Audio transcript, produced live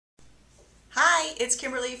Hi, it's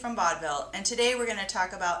Kimberly from Baudville, and today we're going to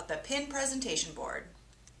talk about the pin presentation board.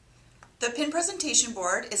 The pin presentation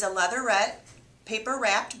board is a leatherette paper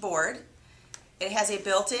wrapped board. It has a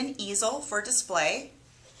built-in easel for display.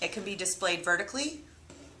 It can be displayed vertically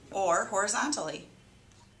or horizontally.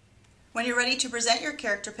 When you're ready to present your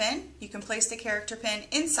character pin, you can place the character pin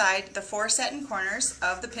inside the 4 satin corners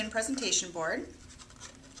of the pin presentation board,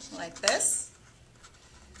 like this.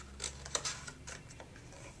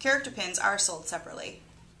 Character pins are sold separately.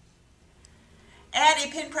 Add a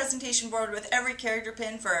pin presentation board with every character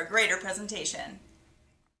pin for a greater presentation.